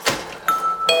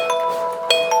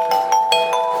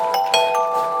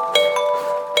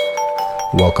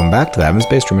Welcome back to the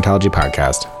Evidence-Based Rheumatology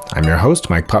Podcast. I'm your host,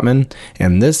 Mike Putman,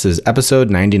 and this is episode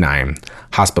 99,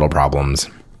 Hospital Problems.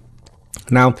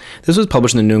 Now, this was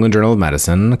published in the New England Journal of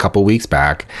Medicine a couple weeks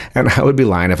back, and I would be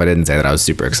lying if I didn't say that I was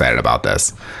super excited about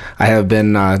this. I have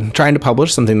been trying to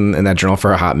publish something in that journal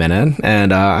for a hot minute,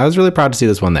 and I was really proud to see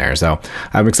this one there, so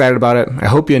I'm excited about it. I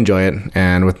hope you enjoy it,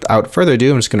 and without further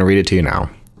ado, I'm just going to read it to you now.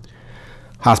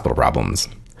 Hospital Problems.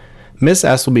 Miss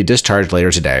S will be discharged later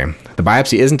today. The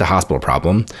biopsy isn't a hospital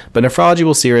problem, but nephrology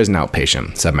will see her as an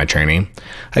outpatient, said my trainee.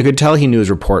 I could tell he knew his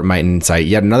report might incite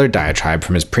yet another diatribe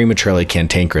from his prematurely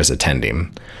cantankerous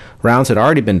attending. Rounds had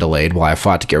already been delayed while I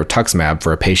fought to get rituximab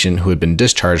for a patient who had been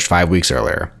discharged 5 weeks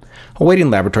earlier. Awaiting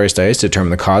laboratory studies to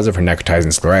determine the cause of her necrotizing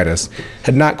scleritis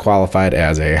had not qualified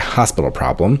as a hospital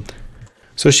problem,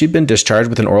 so she'd been discharged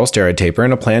with an oral steroid taper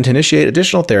and a plan to initiate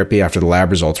additional therapy after the lab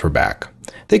results were back.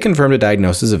 They confirmed a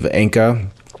diagnosis of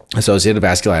ANCA-associated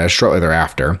vasculitis shortly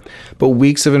thereafter, but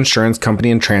weeks of insurance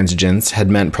company intransigence had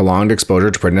meant prolonged exposure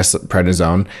to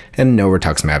prednisone and no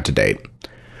rituximab to date.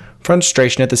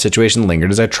 Frustration at the situation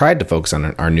lingered as I tried to focus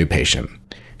on our new patient.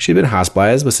 She'd been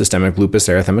hospitalized with systemic lupus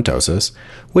erythematosus,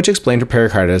 which explained her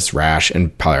pericarditis, rash,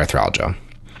 and polyarthralgia.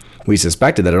 We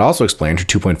suspected that it also explained her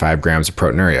 2.5 grams of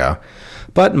proteinuria,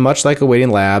 but much like awaiting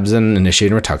labs and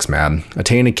initiating rituximab,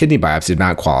 attaining a kidney biopsy did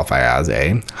not qualify as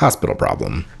a hospital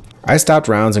problem. I stopped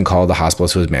rounds and called the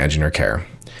hospitalist who was managing her care.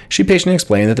 She patiently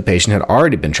explained that the patient had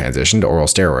already been transitioned to oral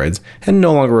steroids and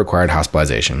no longer required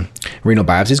hospitalization. Renal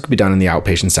biopsies could be done in the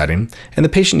outpatient setting, and the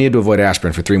patient needed to avoid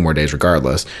aspirin for 3 more days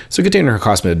regardless, so continuing her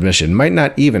cost of admission might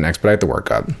not even expedite the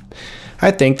workup.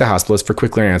 I thanked the hospitalist for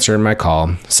quickly answering my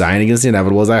call, sighing against the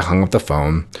inevitable as I hung up the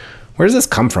phone. Where does this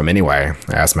come from anyway?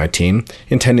 I asked my team,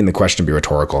 intending the question to be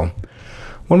rhetorical.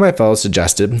 One of my fellows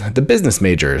suggested the business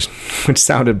majors, which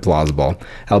sounded plausible,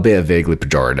 albeit vaguely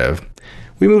pejorative.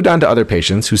 We moved on to other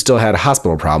patients who still had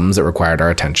hospital problems that required our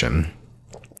attention.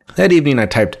 That evening, I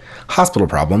typed hospital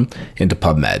problem into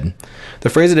PubMed. The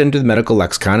phrase had entered the medical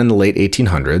lexicon in the late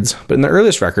 1800s, but in the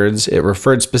earliest records, it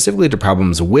referred specifically to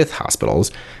problems with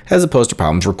hospitals, as opposed to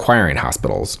problems requiring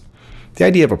hospitals. The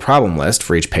idea of a problem list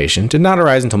for each patient did not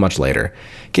arise until much later,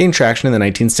 gaining traction in the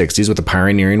 1960s with the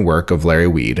pioneering work of Larry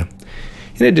Weed.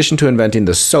 In addition to inventing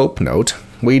the SOAP note,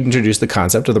 Weed introduced the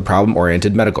concept of the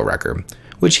problem-oriented medical record,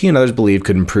 which he and others believed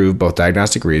could improve both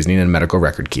diagnostic reasoning and medical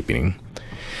record keeping.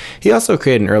 He also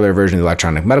created an earlier version of the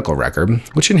electronic medical record,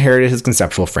 which inherited his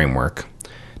conceptual framework.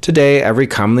 Today, every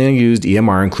commonly used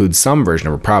EMR includes some version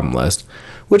of a problem list,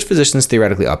 which physicians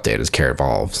theoretically update as care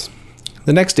evolves.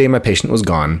 The next day, my patient was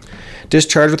gone,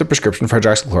 discharged with a prescription for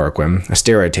hydroxychloroquine, a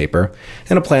steroid taper,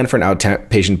 and a plan for an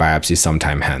outpatient biopsy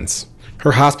sometime hence.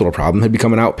 Her hospital problem had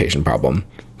become an outpatient problem,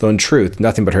 though in truth,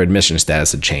 nothing but her admission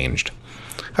status had changed.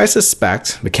 I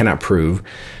suspect, but cannot prove,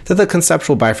 that the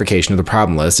conceptual bifurcation of the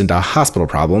problem list into hospital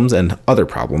problems and other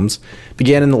problems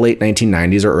began in the late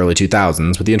 1990s or early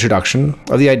 2000s with the introduction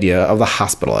of the idea of the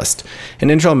hospitalist,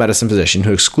 an internal medicine physician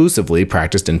who exclusively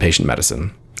practiced inpatient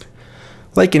medicine.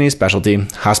 Like any specialty,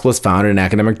 hospitalists founded an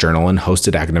academic journal and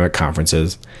hosted academic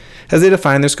conferences. As they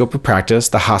defined their scope of practice,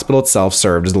 the hospital itself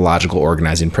served as the logical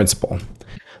organizing principle.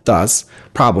 Thus,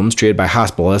 problems treated by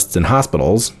hospitalists in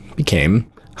hospitals became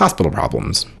hospital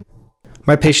problems.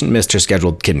 My patient missed her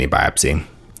scheduled kidney biopsy.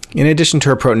 In addition to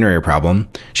her proteinuria problem,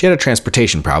 she had a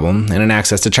transportation problem and an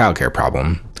access to childcare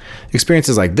problem.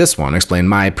 Experiences like this one explain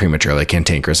my prematurely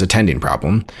cantankerous attending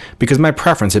problem, because my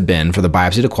preference had been for the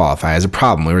biopsy to qualify as a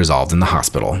problem we resolved in the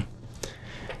hospital.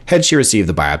 Had she received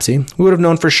the biopsy, we would have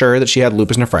known for sure that she had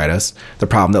lupus nephritis, the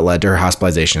problem that led to her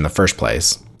hospitalization in the first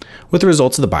place. With the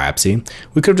results of the biopsy,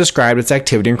 we could have described its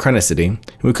activity and chronicity,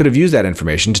 and we could have used that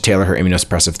information to tailor her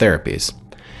immunosuppressive therapies.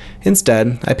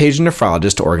 Instead, I paged a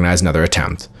nephrologist to organize another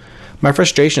attempt. My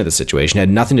frustration at the situation had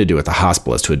nothing to do with the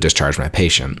hospitalist who had discharged my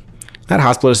patient. That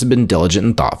hospitalist had been diligent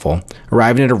and thoughtful,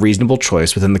 arriving at a reasonable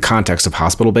choice within the context of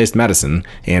hospital-based medicine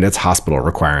and its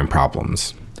hospital-requiring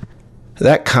problems.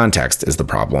 That context is the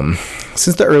problem.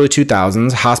 Since the early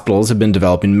 2000s, hospitals have been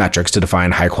developing metrics to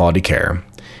define high-quality care.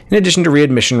 In addition to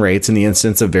readmission rates in the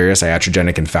incidence of various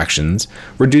iatrogenic infections,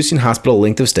 reducing hospital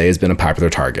length of stay has been a popular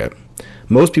target.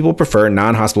 Most people prefer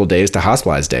non-hospital days to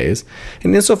hospitalized days,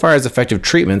 and insofar as effective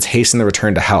treatments hasten the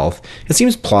return to health, it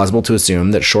seems plausible to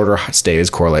assume that shorter stays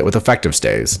correlate with effective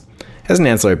stays. As an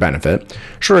ancillary benefit,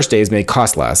 shorter stays may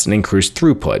cost less and increase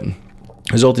throughput,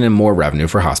 resulting in more revenue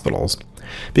for hospitals.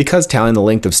 Because tallying the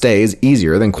length of stay is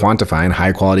easier than quantifying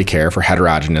high-quality care for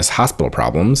heterogeneous hospital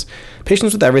problems,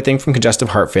 patients with everything from congestive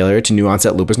heart failure to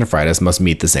new-onset lupus nephritis must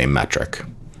meet the same metric.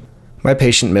 My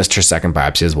patient missed her second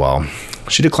biopsy as well.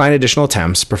 She declined additional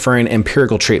attempts, preferring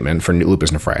empirical treatment for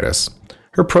lupus nephritis.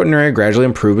 Her proteinuria gradually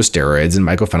improved with steroids and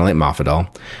mycophenolate mofetil,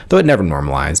 though it never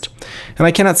normalized. And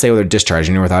I cannot say whether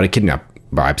discharging her without a kidney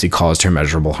biopsy caused her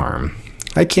measurable harm.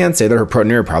 I can say that her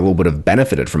proteinuria probably would have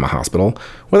benefited from a hospital,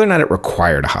 whether or not it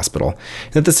required a hospital,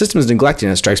 and that the system is neglecting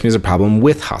it strikes me as a problem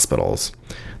with hospitals.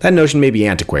 That notion may be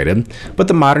antiquated, but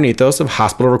the modern ethos of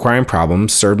hospital requiring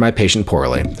problems served my patient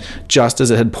poorly, just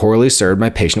as it had poorly served my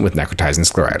patient with necrotizing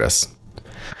scleritis.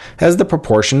 As the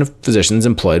proportion of physicians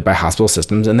employed by hospital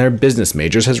systems and their business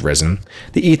majors has risen,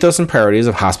 the ethos and priorities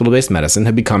of hospital-based medicine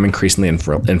have become increasingly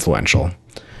influential.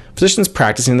 Physicians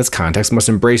practicing in this context must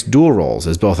embrace dual roles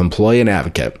as both employee and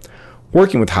advocate,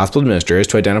 working with hospital administrators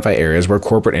to identify areas where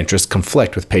corporate interests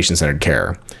conflict with patient-centered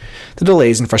care. The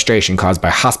delays and frustration caused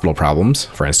by hospital problems,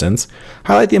 for instance,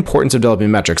 highlight the importance of developing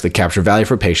metrics that capture value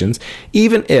for patients,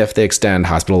 even if they extend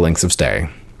hospital lengths of stay.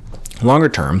 Longer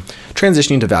term,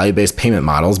 transitioning to value-based payment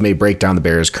models may break down the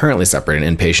barriers currently separating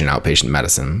inpatient and outpatient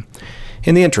medicine.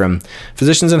 In the interim,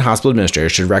 physicians and hospital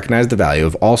administrators should recognize the value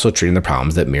of also treating the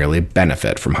problems that merely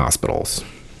benefit from hospitals.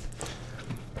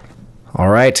 All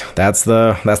right, that's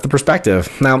the perspective.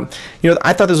 Now,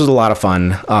 I thought this was a lot of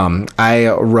fun. I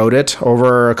wrote it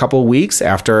over a couple of weeks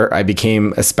after I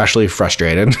became especially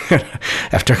frustrated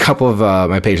after a couple of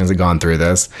my patients had gone through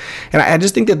this. And I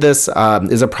just think that this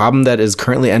is a problem that is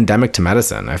currently endemic to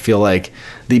medicine. I feel like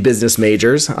the business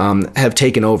majors have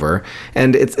taken over,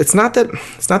 and it's not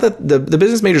that the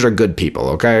business majors are good people,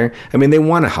 okay? I mean, they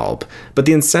want to help, but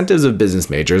the incentives of business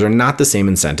majors are not the same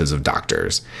incentives of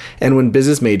doctors. And when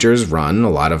business majors run a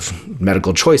lot of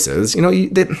medical choices,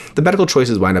 the medical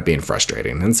choices wind up being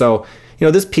frustrating. And so,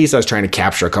 this piece I was trying to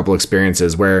capture a couple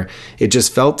experiences where it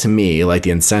just felt to me like the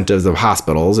incentives of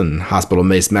hospitals and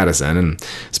hospital-based medicine, and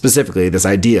specifically this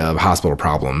idea of hospital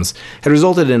problems, had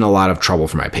resulted in a lot of trouble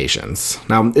for my patients.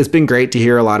 Now, it's been great to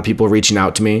hear a lot of people reaching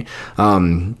out to me.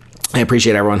 I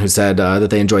appreciate everyone who said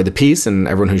that they enjoyed the piece and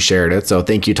everyone who shared it. So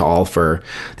thank you to all for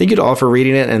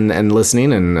reading it and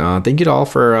listening, and thank you to all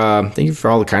for all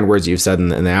the kind words you've said in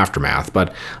the aftermath.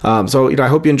 But so I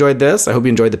hope you enjoyed this. I hope you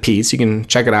enjoyed the piece. You can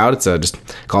check it out. It's just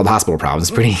called Hospital Problems.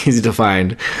 It's pretty easy to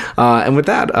find. And with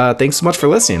that, thanks so much for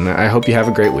listening. I hope you have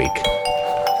a great week.